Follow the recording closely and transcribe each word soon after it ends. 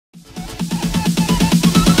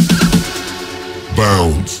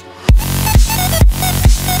bounds.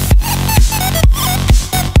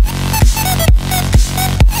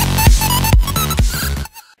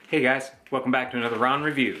 Hey guys, welcome back to another Ron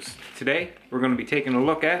Reviews. Today, we're going to be taking a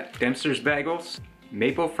look at Dempster's Bagels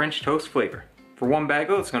Maple French Toast flavor. For one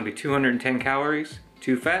bagel, it's going to be 210 calories,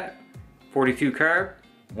 2 fat, 42 carb,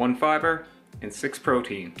 1 fiber, and 6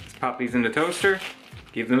 protein. Let's pop these in the toaster,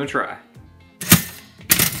 give them a try.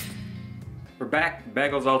 We're back, the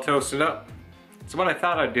bagel's all toasted up. So what I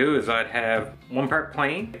thought I'd do is I'd have 1 part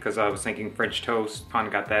plain, because I was thinking French toast kind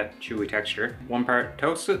of got that chewy texture. 1 part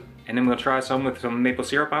toasted, and then we'll try some with some maple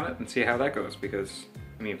syrup on it and see how that goes, because,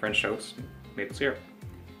 I mean, French toast, maple syrup.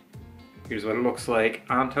 Here's what it looks like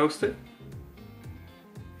on toasted.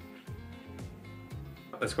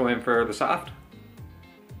 Let's go in for the soft.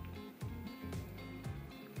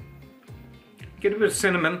 Get a bit of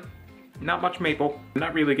cinnamon, not much maple. I'm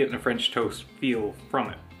not really getting a French toast feel from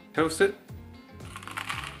it. Toast it.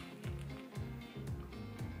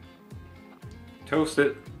 Toast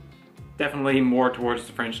it. Definitely more towards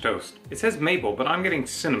the French toast. It says maple, but I'm getting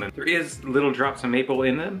cinnamon. There is little drops of maple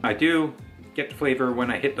in them. I do get the flavor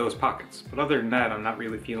when I hit those pockets, but other than that, I'm not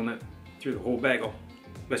really feeling it through the whole bagel.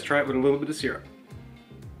 Let's try it with a little bit of syrup.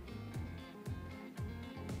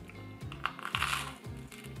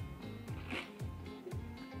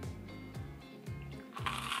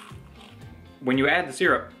 When you add the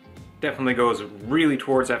syrup, definitely goes really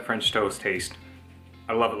towards that French toast taste.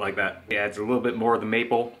 I love it like that. It adds a little bit more of the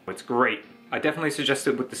maple. It's great. I definitely suggest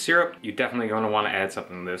it with the syrup. You're definitely going to want to add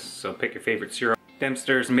something to this, so pick your favorite syrup.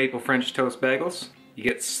 Dempster's Maple French Toast Bagels. You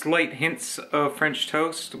get slight hints of French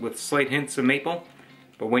toast with slight hints of maple,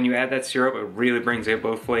 but when you add that syrup, it really brings out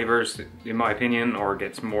both flavors, in my opinion, or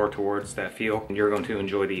gets more towards that feel, and you're going to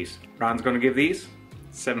enjoy these. Ron's going to give these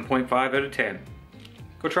 7.5 out of 10.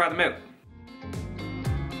 Go try them out.